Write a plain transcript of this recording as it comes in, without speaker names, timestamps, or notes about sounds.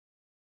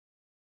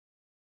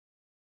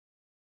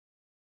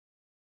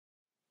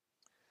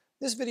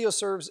This video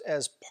serves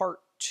as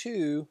part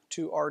 2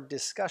 to our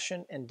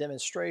discussion and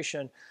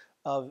demonstration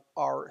of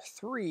our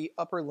 3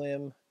 upper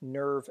limb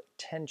nerve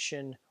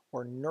tension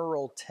or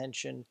neural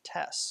tension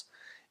tests.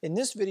 In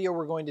this video,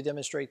 we're going to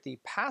demonstrate the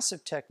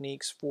passive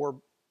techniques for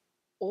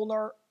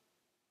ulnar,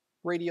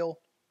 radial,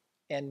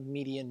 and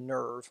median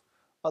nerve,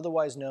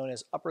 otherwise known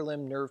as upper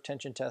limb nerve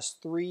tension tests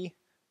 3,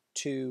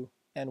 2,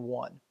 and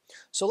 1.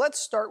 So let's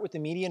start with the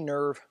median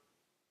nerve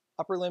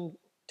upper limb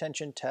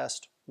tension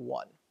test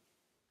 1.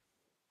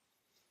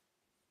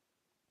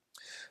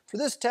 For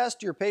this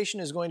test, your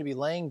patient is going to be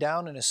laying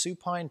down in a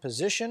supine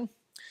position.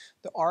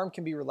 The arm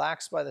can be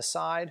relaxed by the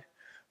side.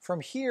 From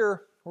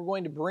here, we're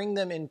going to bring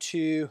them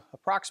into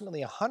approximately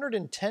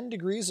 110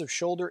 degrees of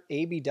shoulder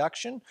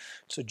abduction,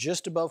 so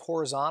just above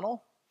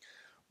horizontal.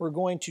 We're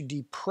going to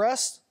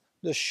depress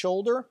the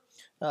shoulder.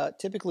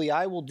 Typically,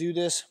 I will do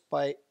this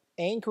by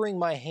anchoring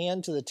my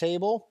hand to the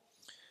table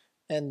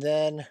and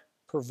then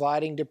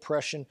providing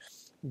depression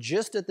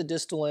just at the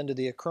distal end of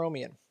the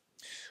acromion.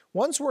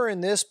 Once we're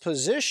in this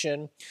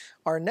position,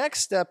 our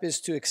next step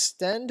is to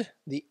extend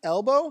the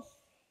elbow,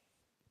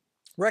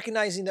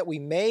 recognizing that we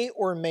may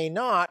or may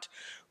not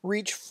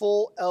reach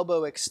full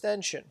elbow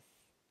extension.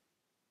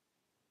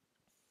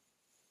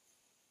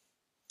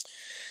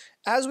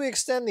 As we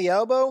extend the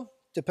elbow,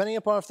 depending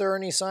upon if there are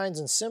any signs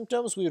and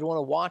symptoms, we would want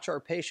to watch our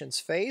patient's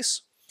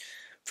face.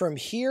 From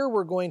here,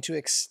 we're going to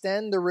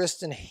extend the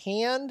wrist and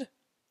hand.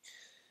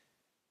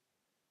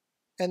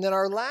 And then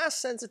our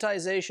last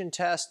sensitization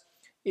test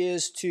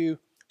is to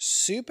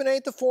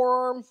supinate the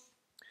forearm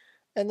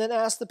and then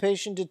ask the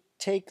patient to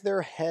take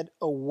their head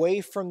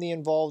away from the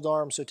involved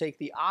arm, so take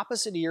the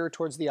opposite ear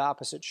towards the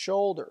opposite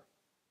shoulder.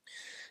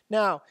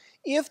 Now,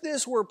 if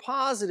this were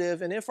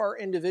positive and if our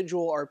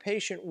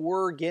patient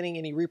were getting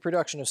any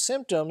reproduction of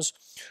symptoms,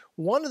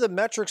 one of the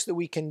metrics that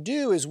we can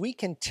do is we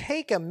can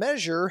take a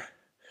measure,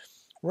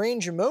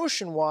 range of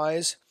motion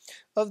wise,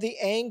 of the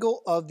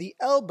angle of the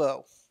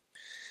elbow.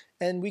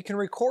 And we can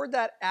record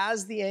that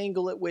as the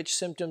angle at which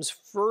symptoms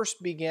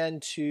first began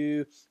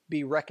to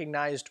be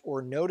recognized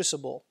or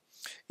noticeable.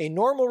 A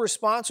normal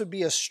response would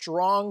be a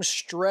strong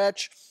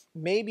stretch,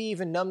 maybe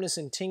even numbness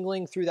and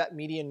tingling through that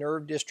median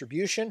nerve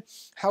distribution.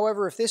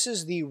 However, if this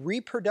is the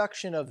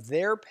reproduction of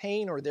their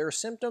pain or their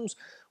symptoms,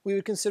 we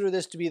would consider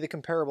this to be the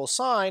comparable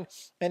sign.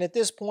 And at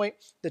this point,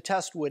 the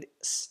test would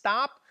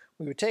stop.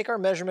 We would take our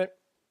measurement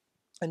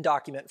and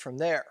document from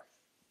there.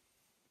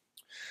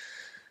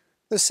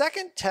 The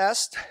second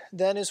test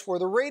then is for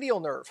the radial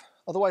nerve,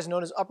 otherwise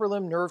known as upper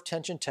limb nerve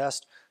tension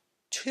test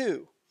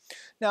 2.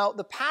 Now,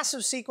 the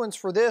passive sequence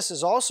for this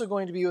is also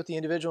going to be with the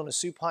individual in a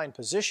supine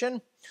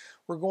position.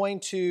 We're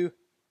going to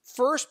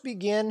first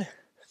begin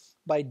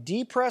by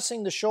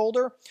depressing the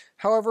shoulder.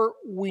 However,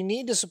 we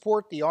need to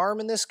support the arm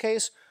in this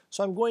case,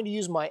 so I'm going to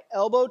use my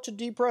elbow to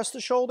depress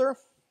the shoulder.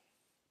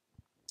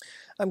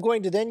 I'm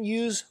going to then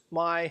use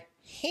my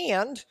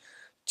hand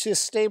to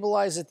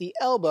stabilize at the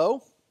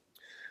elbow.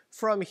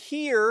 From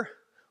here,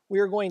 we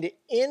are going to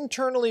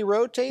internally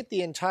rotate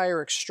the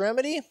entire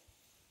extremity,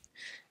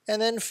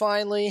 and then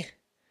finally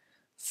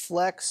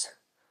flex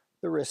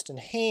the wrist and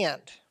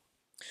hand.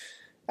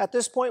 At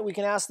this point, we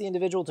can ask the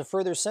individual to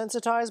further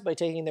sensitize by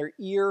taking their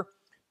ear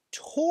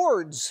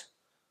towards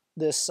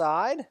this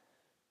side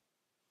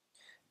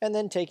and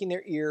then taking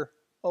their ear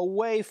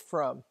away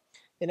from,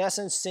 in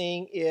essence,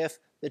 seeing if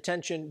the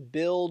tension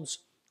builds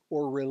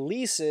or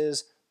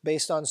releases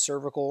based on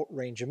cervical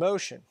range of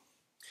motion.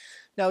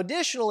 Now,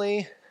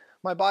 additionally,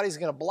 my body's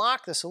going to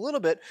block this a little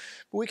bit,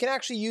 but we can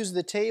actually use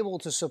the table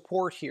to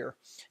support here.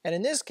 And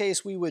in this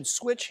case, we would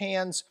switch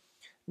hands,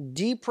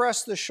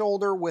 depress the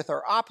shoulder with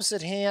our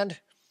opposite hand,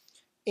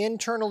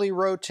 internally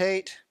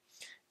rotate,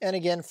 and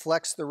again,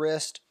 flex the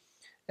wrist,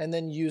 and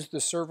then use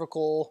the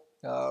cervical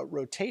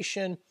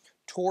rotation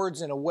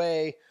towards and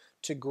away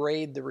to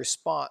grade the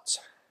response.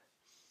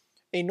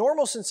 A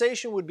normal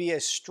sensation would be a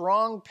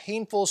strong,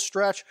 painful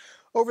stretch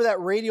over that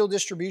radial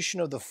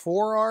distribution of the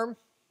forearm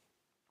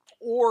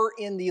or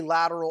in the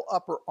lateral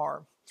upper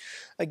arm.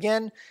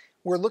 Again,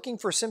 we're looking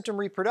for symptom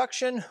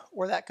reproduction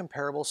or that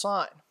comparable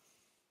sign.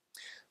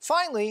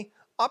 Finally,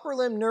 upper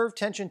limb nerve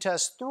tension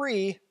test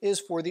 3 is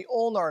for the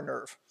ulnar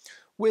nerve.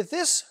 With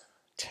this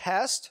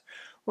test,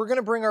 we're going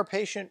to bring our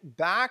patient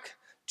back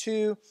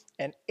to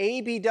an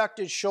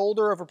abducted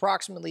shoulder of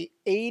approximately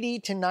 80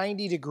 to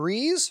 90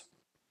 degrees.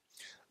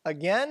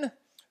 Again,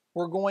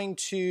 we're going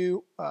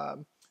to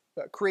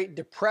create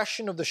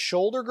depression of the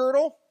shoulder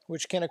girdle,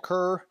 which can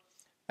occur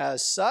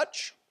as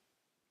such.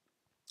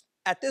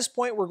 At this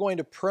point, we're going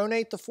to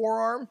pronate the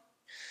forearm.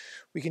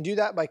 We can do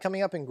that by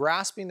coming up and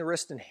grasping the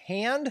wrist and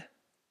hand,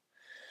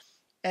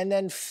 and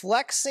then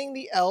flexing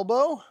the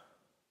elbow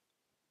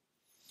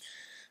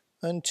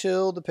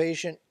until the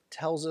patient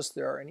tells us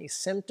there are any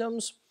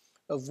symptoms,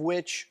 of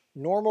which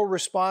normal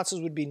responses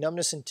would be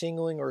numbness and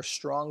tingling or a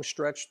strong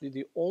stretch through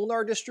the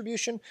ulnar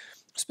distribution,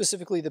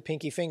 specifically the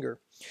pinky finger.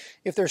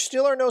 If there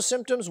still are no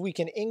symptoms, we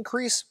can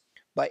increase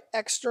by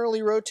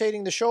externally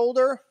rotating the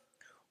shoulder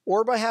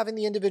or by having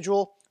the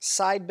individual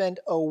side bend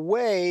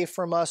away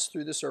from us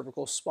through the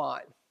cervical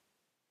spine.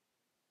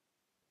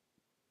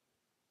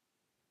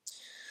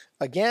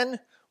 Again,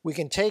 we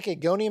can take a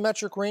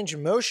goniometric range of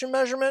motion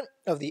measurement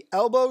of the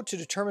elbow to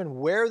determine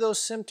where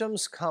those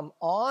symptoms come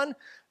on,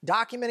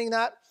 documenting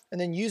that, and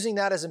then using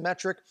that as a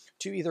metric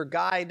to either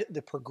guide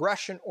the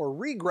progression or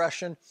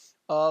regression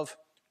of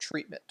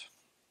treatment.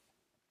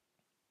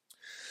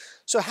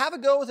 So have a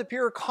go with a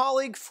peer or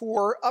colleague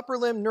for upper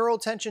limb neural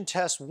tension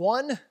tests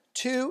 1,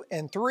 2,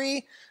 and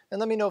 3, and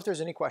let me know if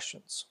there's any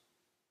questions.